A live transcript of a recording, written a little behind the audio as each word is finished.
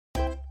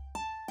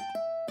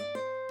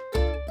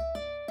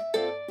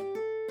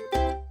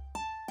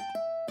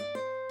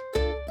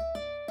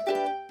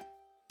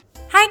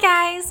Hi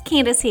guys,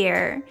 Candace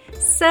here.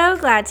 So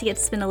glad to get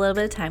to spend a little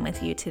bit of time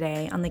with you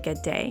today on the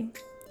Good Day.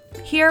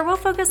 Here we'll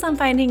focus on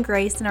finding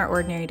grace in our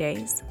ordinary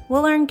days.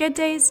 We'll learn good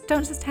days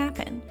don't just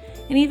happen.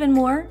 And even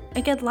more,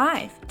 a good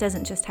life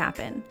doesn't just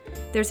happen.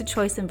 There's a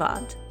choice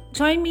involved.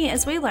 Join me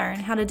as we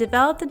learn how to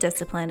develop the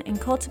discipline and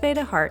cultivate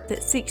a heart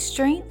that seeks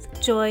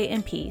strength, joy,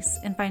 and peace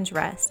and finds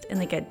rest in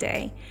the good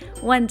day,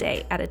 one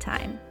day at a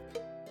time.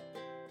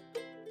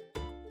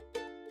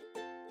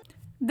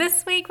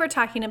 This week we're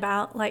talking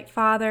about like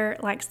father,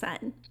 like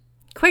son.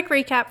 Quick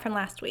recap from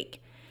last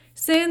week.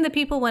 Soon the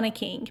people want a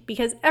king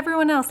because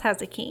everyone else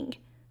has a king.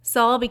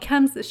 Saul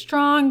becomes the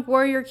strong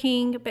warrior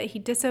king, but he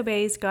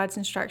disobeys God's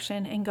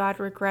instruction and God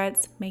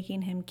regrets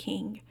making him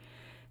king.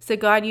 So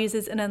God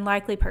uses an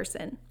unlikely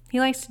person. He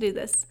likes to do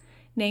this,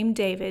 named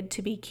David,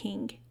 to be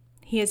king.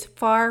 He is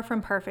far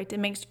from perfect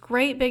and makes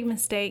great big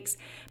mistakes,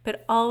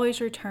 but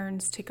always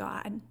returns to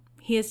God.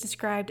 He is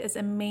described as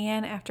a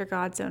man after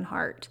God's own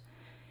heart.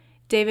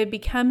 David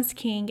becomes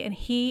king, and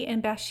he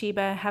and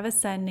Bathsheba have a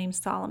son named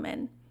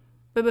Solomon.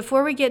 But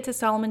before we get to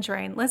Solomon's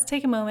reign, let's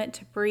take a moment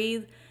to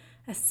breathe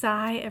a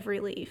sigh of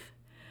relief.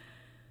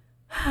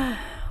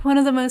 One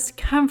of the most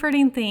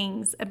comforting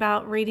things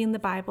about reading the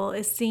Bible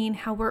is seeing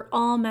how we're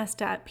all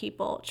messed up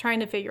people trying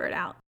to figure it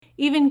out.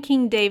 Even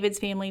King David's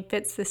family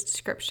fits this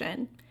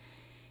description.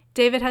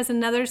 David has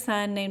another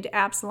son named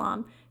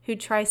Absalom who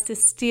tries to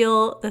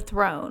steal the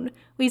throne.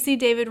 We see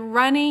David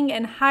running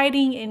and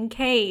hiding in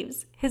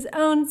caves. His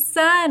own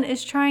son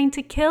is trying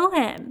to kill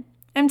him.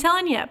 I'm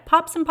telling you,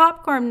 pop some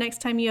popcorn next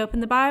time you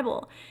open the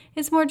Bible.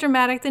 It's more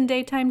dramatic than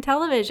daytime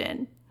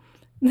television.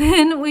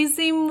 Then we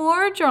see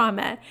more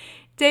drama.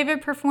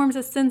 David performs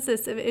a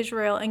census of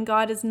Israel, and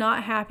God is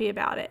not happy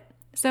about it.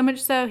 So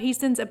much so, he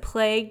sends a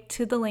plague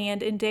to the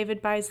land, and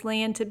David buys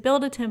land to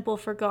build a temple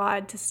for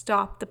God to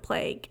stop the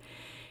plague.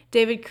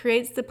 David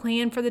creates the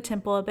plan for the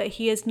temple, but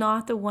he is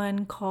not the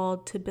one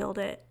called to build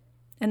it.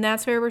 And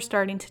that's where we're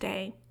starting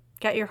today.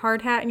 Got your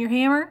hard hat and your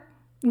hammer?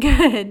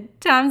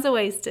 Good. Time's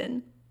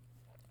a-wasting.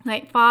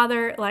 Like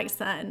father, like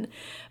son,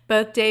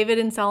 both David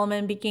and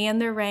Solomon began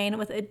their reign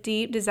with a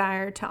deep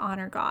desire to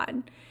honor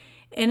God.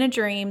 In a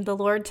dream, the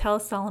Lord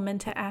tells Solomon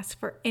to ask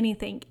for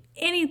anything,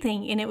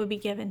 and it would be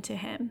given to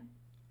him.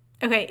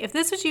 Okay, if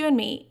this was you and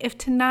me, if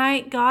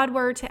tonight God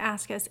were to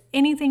ask us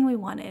anything we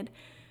wanted,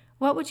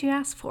 what would you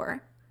ask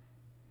for?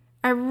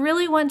 I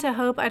really want to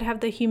hope I'd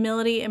have the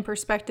humility and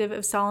perspective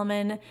of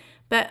Solomon,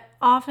 but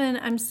often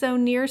I'm so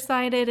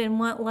nearsighted and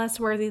want less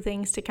worthy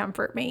things to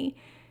comfort me.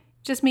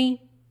 Just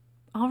me.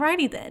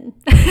 Alrighty then.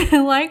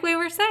 Like we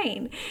were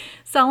saying,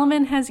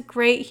 Solomon has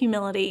great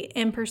humility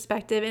and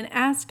perspective and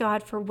asks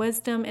God for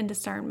wisdom and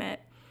discernment.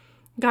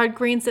 God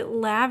grants it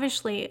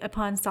lavishly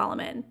upon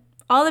Solomon.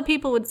 All the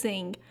people would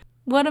sing,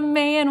 "What a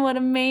man, what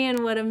a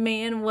man, what a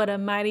man, what a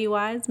mighty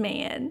wise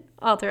man,"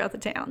 all throughout the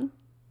town.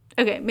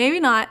 Okay, maybe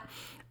not,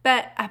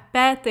 but I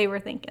bet they were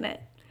thinking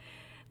it.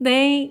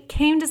 They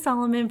came to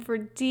Solomon for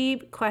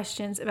deep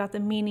questions about the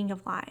meaning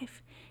of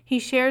life. He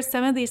shares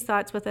some of these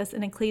thoughts with us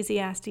in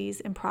Ecclesiastes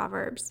and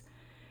Proverbs.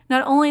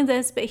 Not only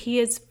this, but he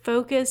is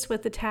focused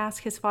with the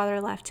task his father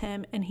left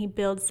him, and he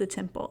builds the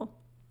temple.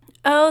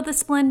 Oh, the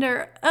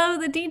splendor! Oh,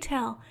 the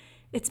detail!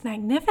 It's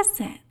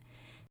magnificent.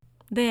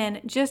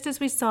 Then, just as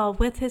we saw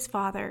with his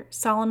father,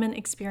 Solomon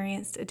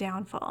experienced a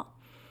downfall.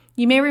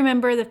 You may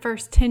remember the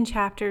first 10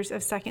 chapters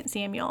of 2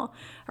 Samuel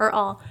are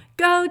all,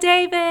 "Go,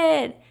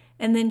 David!"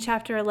 And then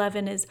chapter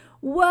 11 is,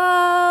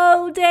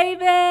 "Whoa,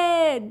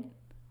 David!"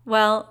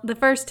 Well, the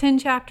first 10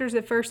 chapters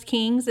of 1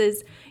 Kings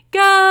is,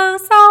 "Go,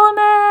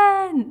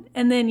 Solomon!"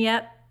 And then,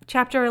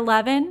 chapter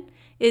 11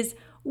 is,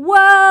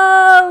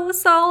 "Whoa,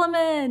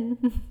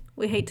 Solomon!"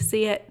 We hate to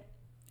see it.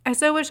 I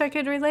so wish I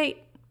could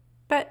relate,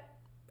 but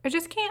I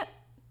just can't.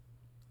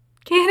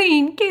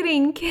 Kidding.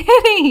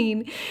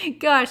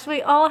 Gosh,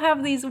 we all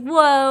have these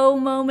whoa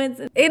moments,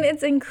 and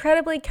it's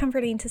incredibly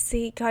comforting to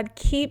see God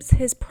keeps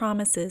his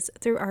promises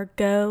through our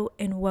go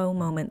and whoa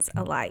moments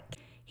alike.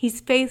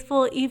 He's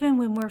faithful even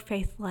when we're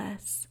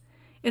faithless.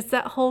 It's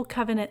that whole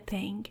covenant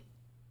thing.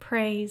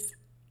 Praise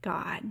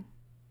God.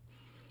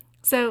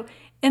 So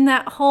in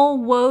that whole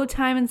woe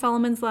time in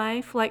Solomon's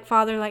life, like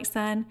father, like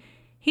son,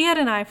 he had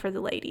an eye for the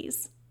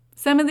ladies.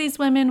 Some of these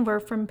women were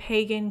from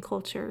pagan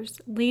cultures,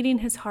 leading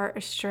his heart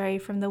astray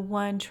from the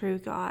one true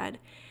God.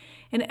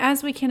 And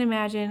as we can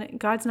imagine,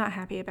 God's not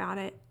happy about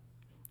it.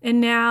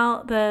 And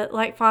now the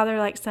like father,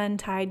 like son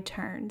tide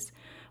turns.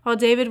 While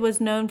David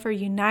was known for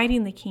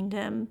uniting the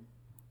kingdom,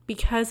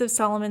 because of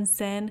Solomon's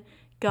sin,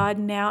 God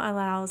now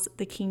allows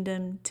the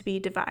kingdom to be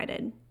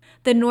divided.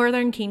 The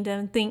northern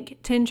kingdom, think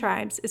 10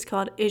 tribes, is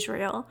called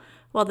Israel,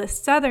 while the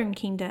southern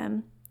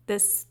kingdom, the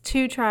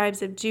 2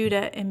 tribes of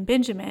Judah and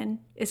Benjamin,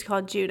 is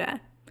called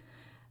Judah.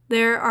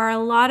 There are a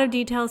lot of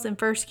details in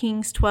 1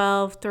 Kings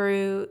 12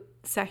 through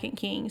 2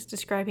 Kings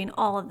describing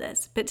all of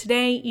this, but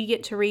today you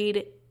get to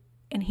read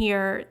and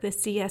hear the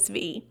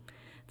CSV,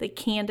 the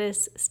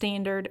Candace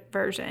Standard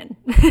Version.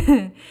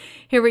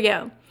 Here we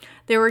go.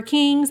 There were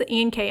kings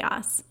and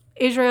chaos.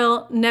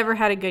 Israel never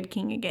had a good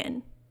king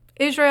again.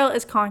 Israel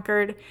is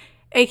conquered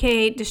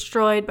aka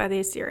destroyed by the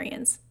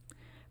Assyrians.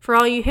 For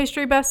all you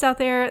history buffs out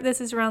there, this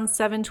is around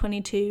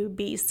 722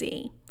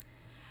 BC.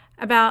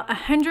 About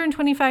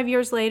 125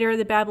 years later,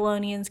 the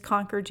Babylonians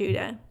conquered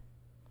Judah.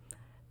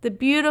 The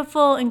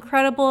beautiful,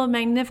 incredible,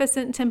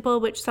 magnificent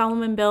temple which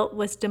Solomon built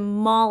was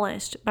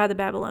demolished by the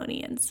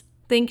Babylonians.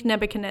 Think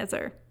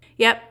Nebuchadnezzar.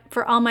 Yep,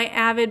 for all my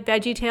avid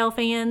VeggieTale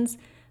fans,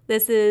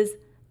 this is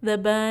the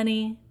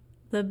bunny,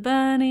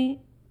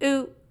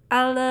 ooh,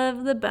 I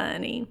love the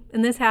bunny.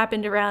 And this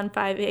happened around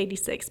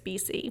 586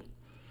 BC.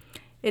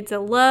 It's a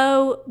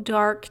low,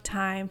 dark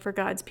time for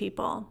God's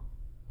people.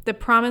 The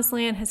promised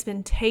land has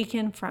been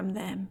taken from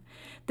them.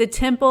 The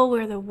temple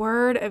where the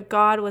word of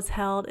God was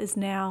held is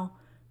now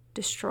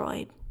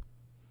destroyed.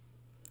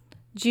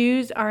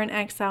 Jews are in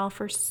exile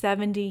for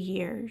 70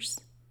 years,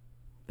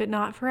 but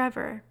not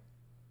forever.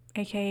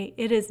 Okay,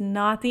 it is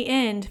not the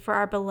end for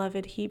our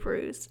beloved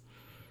Hebrews.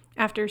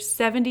 After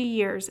 70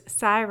 years,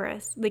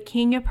 Cyrus, the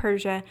king of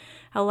Persia,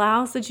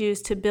 allows the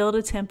Jews to build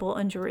a temple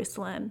in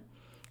Jerusalem.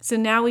 So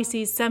now we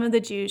see some of the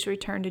Jews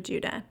return to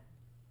Judah.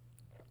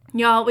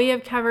 Y'all, we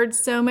have covered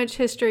so much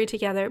history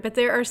together, but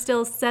there are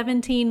still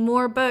 17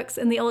 more books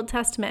in the Old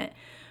Testament.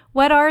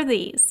 What are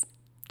these?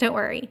 Don't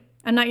worry,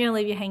 I'm not going to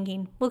leave you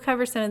hanging. We'll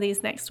cover some of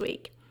these next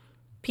week.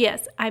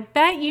 P.S. I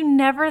bet you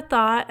never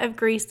thought of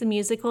Grease the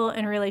musical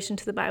in relation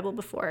to the Bible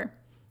before.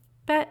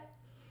 But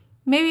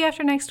maybe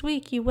after next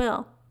week you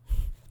will.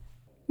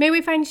 May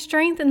we find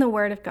strength in the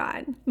Word of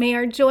God. May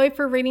our joy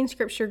for reading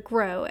Scripture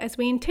grow as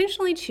we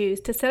intentionally choose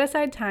to set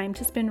aside time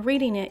to spend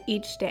reading it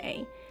each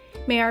day.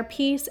 May our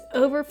peace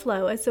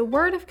overflow as the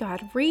Word of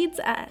God reads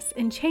us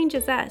and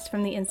changes us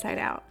from the inside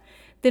out.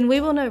 Then we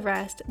will know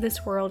rest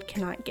this world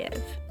cannot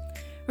give.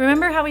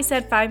 Remember how we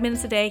said 5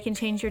 minutes a day can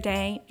change your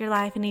day, your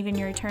life, and even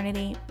your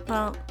eternity?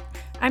 Well,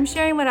 I'm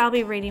sharing what I'll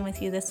be reading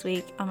with you this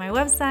week on my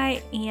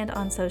website and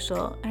on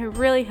social. I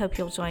really hope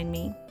you'll join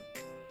me.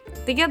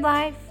 The good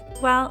life,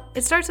 well,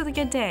 it starts with a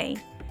good day,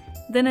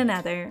 then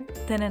another,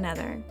 then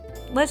another.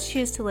 Let's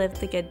choose to live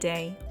the good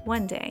day,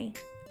 one day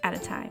at a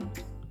time.